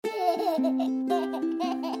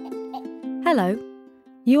Hello,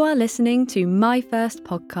 you are listening to My First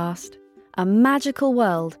Podcast, a magical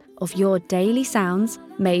world of your daily sounds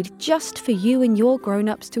made just for you and your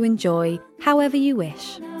grown-ups to enjoy however you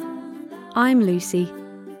wish. I'm Lucy.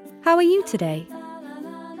 How are you today?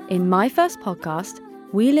 In My First Podcast,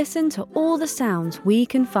 we listen to all the sounds we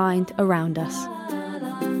can find around us.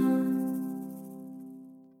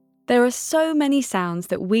 There are so many sounds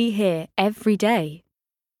that we hear every day.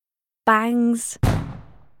 Bangs,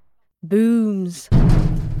 booms,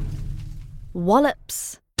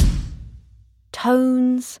 wallops,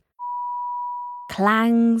 tones,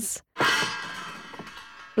 clangs,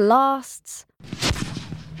 blasts,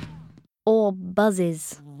 or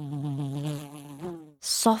buzzes.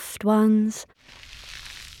 Soft ones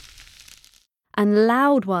and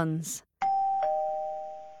loud ones.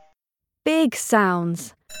 Big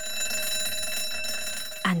sounds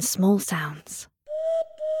and small sounds.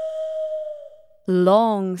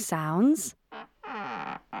 Long sounds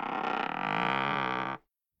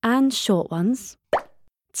and short ones.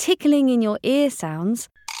 Tickling in your ear sounds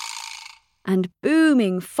and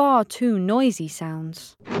booming far too noisy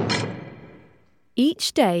sounds.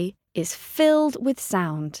 Each day is filled with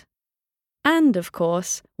sound. And of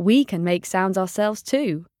course, we can make sounds ourselves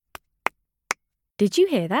too. Did you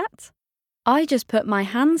hear that? I just put my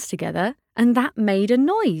hands together and that made a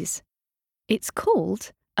noise. It's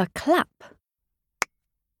called a clap.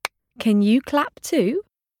 Can you clap too?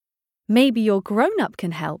 Maybe your grown-up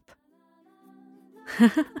can help.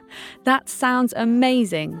 That sounds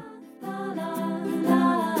amazing.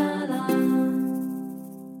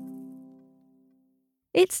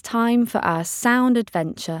 It's time for our sound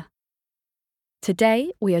adventure.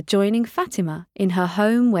 Today we are joining Fatima in her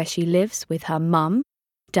home where she lives with her mum,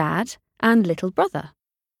 dad and little brother.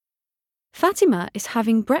 Fatima is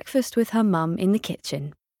having breakfast with her mum in the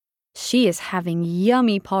kitchen. She is having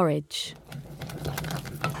yummy porridge.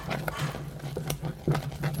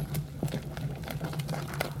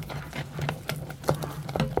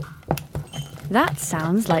 That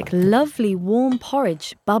sounds like lovely warm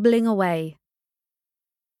porridge bubbling away.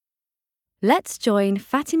 Let's join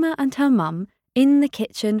Fatima and her mum in the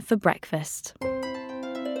kitchen for breakfast.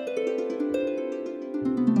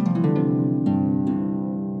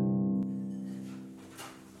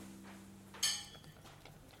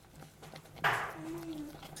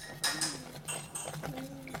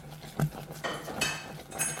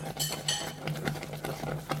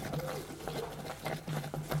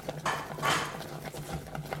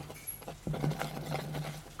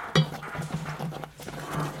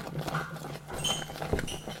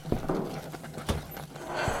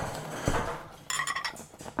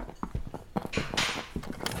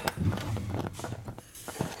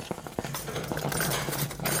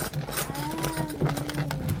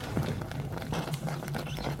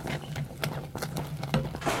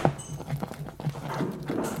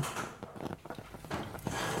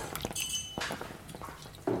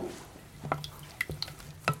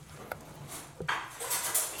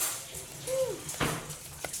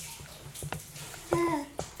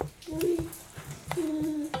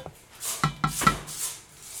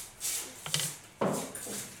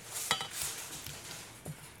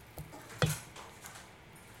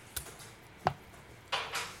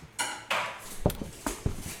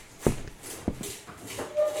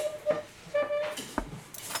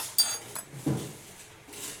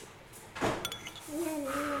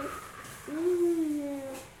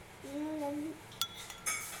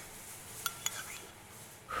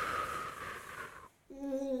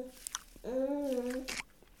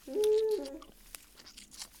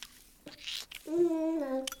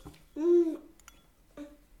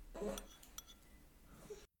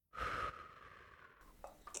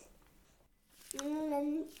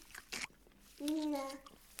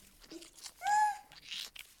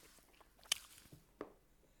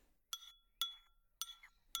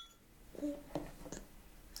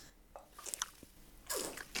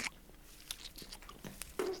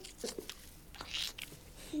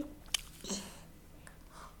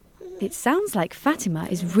 It sounds like Fatima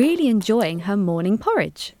is really enjoying her morning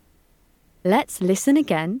porridge. Let's listen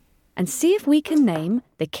again and see if we can name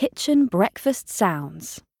the kitchen breakfast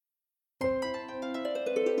sounds.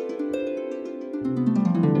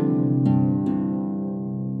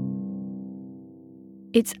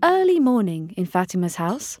 It's early morning in Fatima's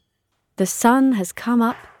house. The sun has come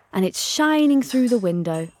up and it's shining through the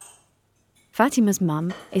window. Fatima's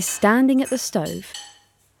mum is standing at the stove.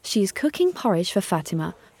 She is cooking porridge for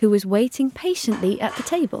Fatima, who is waiting patiently at the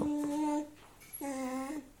table.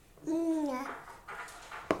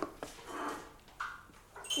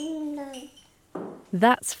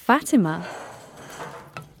 That's Fatima.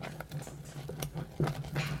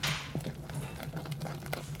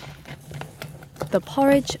 The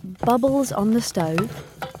porridge bubbles on the stove.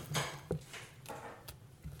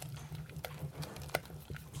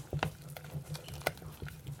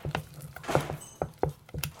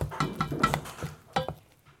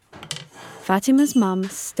 Fatima's mum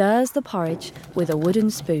stirs the porridge with a wooden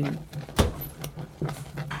spoon.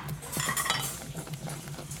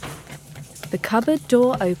 The cupboard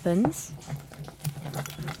door opens.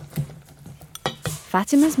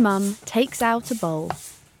 Fatima's mum takes out a bowl.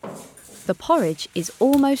 The porridge is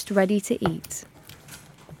almost ready to eat.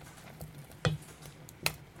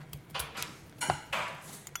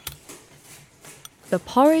 The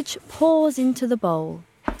porridge pours into the bowl.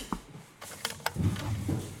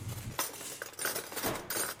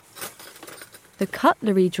 The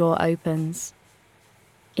cutlery drawer opens.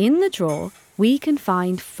 In the drawer, we can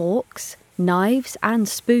find forks, knives and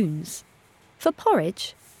spoons. For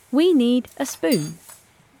porridge, we need a spoon.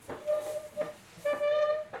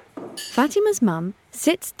 Fatima's mum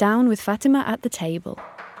sits down with Fatima at the table.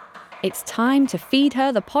 It's time to feed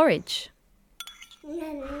her the porridge.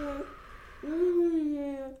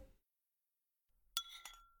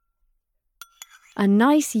 A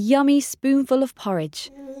nice yummy spoonful of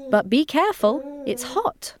porridge. But be careful, it's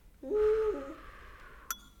hot.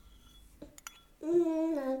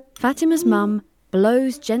 Fatima's mum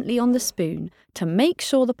blows gently on the spoon to make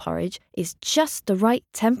sure the porridge is just the right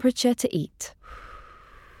temperature to eat.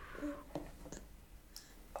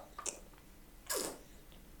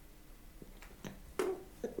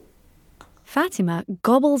 Fatima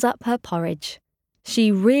gobbles up her porridge.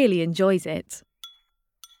 She really enjoys it.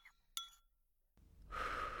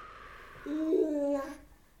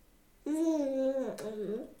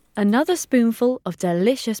 Another spoonful of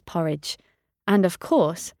delicious porridge. And of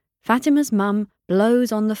course, Fatima's mum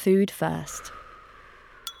blows on the food first.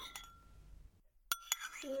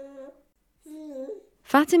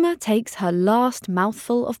 Fatima takes her last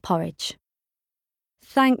mouthful of porridge.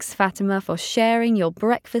 Thanks, Fatima, for sharing your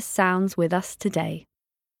breakfast sounds with us today.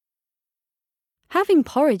 Having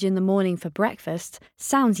porridge in the morning for breakfast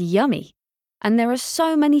sounds yummy, and there are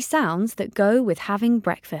so many sounds that go with having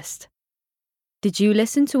breakfast. Did you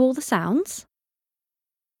listen to all the sounds?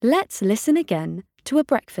 Let's listen again to a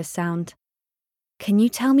breakfast sound. Can you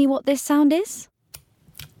tell me what this sound is?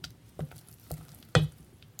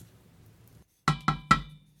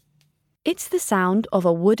 It's the sound of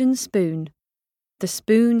a wooden spoon. The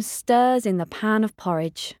spoon stirs in the pan of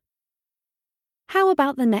porridge. How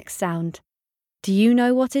about the next sound? Do you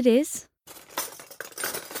know what it is?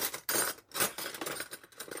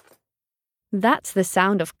 That's the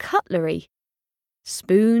sound of cutlery.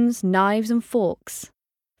 Spoons, knives and forks.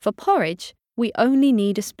 For porridge, we only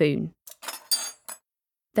need a spoon.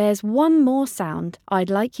 There's one more sound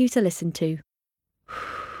I'd like you to listen to.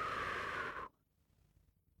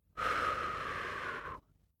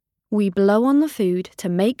 We blow on the food to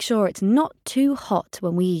make sure it's not too hot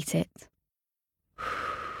when we eat it.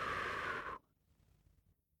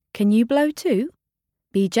 Can you blow too?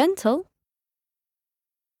 Be gentle.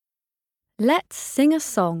 Let's sing a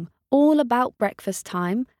song all about breakfast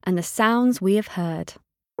time and the sounds we have heard.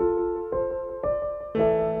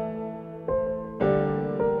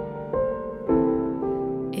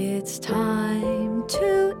 It's time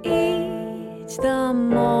to eat, the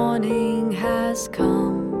morning has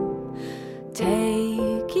come.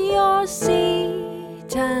 Take your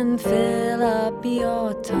seat and fill up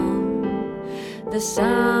your tongue. The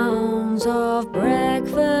sounds of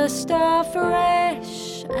breakfast are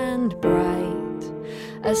fresh and bright.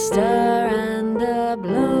 A stir and a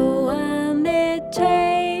blow and it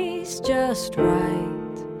tastes just right.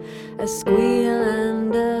 A squeal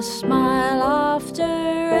and a smile after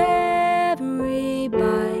every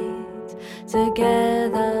bite.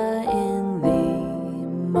 Together in the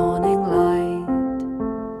morning light.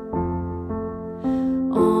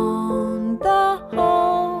 On the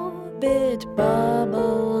hob it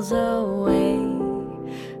bubbles away.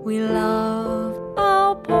 We love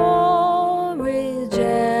our porridge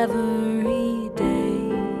every day.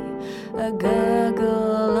 A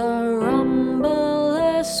gurgle, a rumble,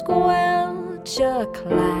 a squelch, a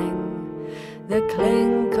clang. The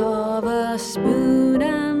clink of a spoon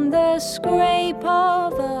and the scrape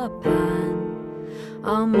of a pan.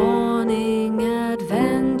 Our morning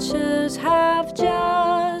adventures have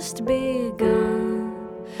just begun.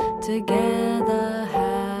 Together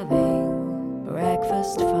having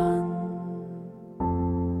breakfast fun.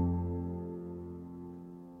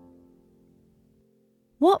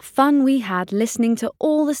 What fun we had listening to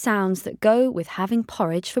all the sounds that go with having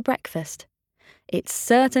porridge for breakfast. It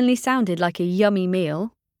certainly sounded like a yummy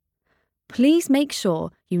meal. Please make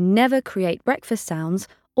sure you never create breakfast sounds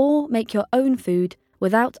or make your own food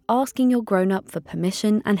without asking your grown-up for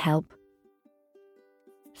permission and help.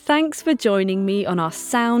 Thanks for joining me on our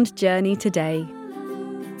sound journey today.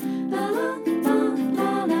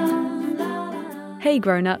 Hey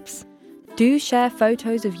grown-ups, do share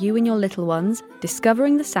photos of you and your little ones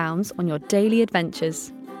discovering the sounds on your daily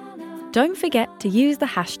adventures. Don't forget to use the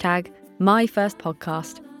hashtag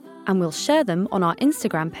 #MyFirstPodcast, and we'll share them on our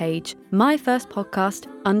Instagram page,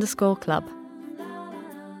 myfirstpodcast_club.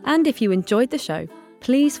 And if you enjoyed the show,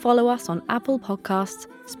 please follow us on Apple Podcasts,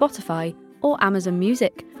 Spotify, or Amazon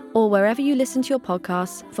Music, or wherever you listen to your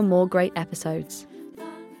podcasts for more great episodes.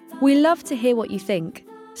 We love to hear what you think,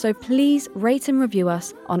 so please rate and review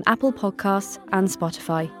us on Apple Podcasts and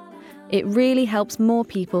Spotify. It really helps more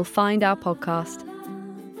people find our podcast.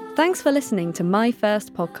 Thanks for listening to My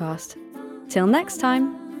First Podcast. Till next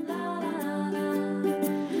time.